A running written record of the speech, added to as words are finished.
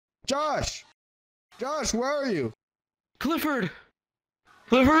Josh! Josh, where are you? Clifford!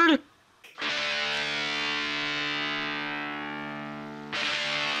 Clifford?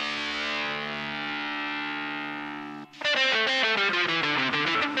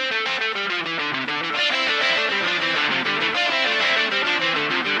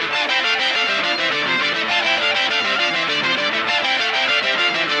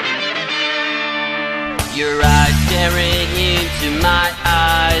 Your eyes staring into my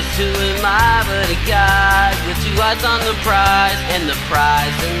eyes. Who am I but a guy with 2 eyes on the prize? And the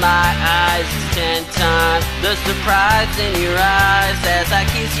prize in my eyes is 10 times the surprise in your eyes as I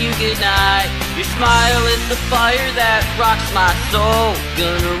kiss you goodnight. Your smile is the fire that rocks my soul.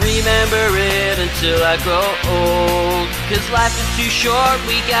 Gonna remember it until I grow old. Cause life is too short,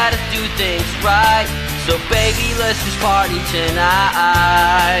 we gotta do things right. So baby, let's just party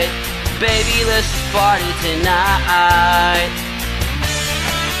tonight. Baby, let's just party tonight.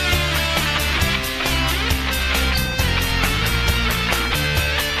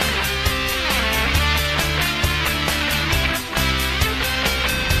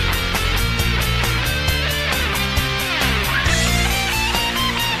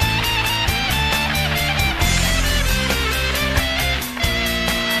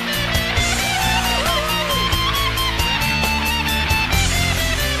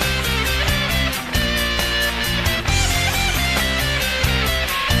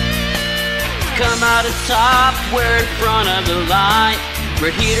 Come out on top, we're in front of the line.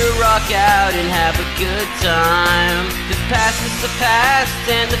 We're here to rock out and have a good time. Cause past is the past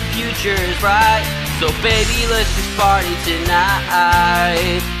and the future is bright. So baby, let's just party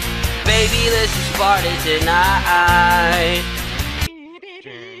tonight. Baby, let's just party tonight.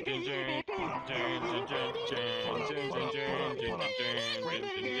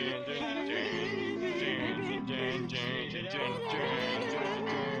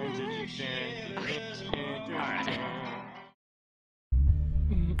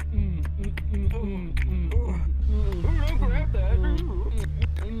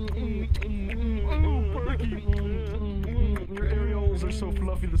 Your areolas are so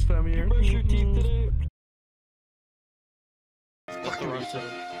fluffy this time of year. Brush your teeth today.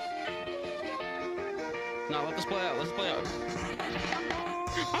 No, let this play out. Let's play out.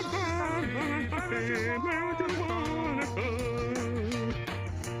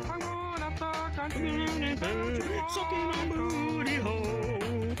 Sucking on blue.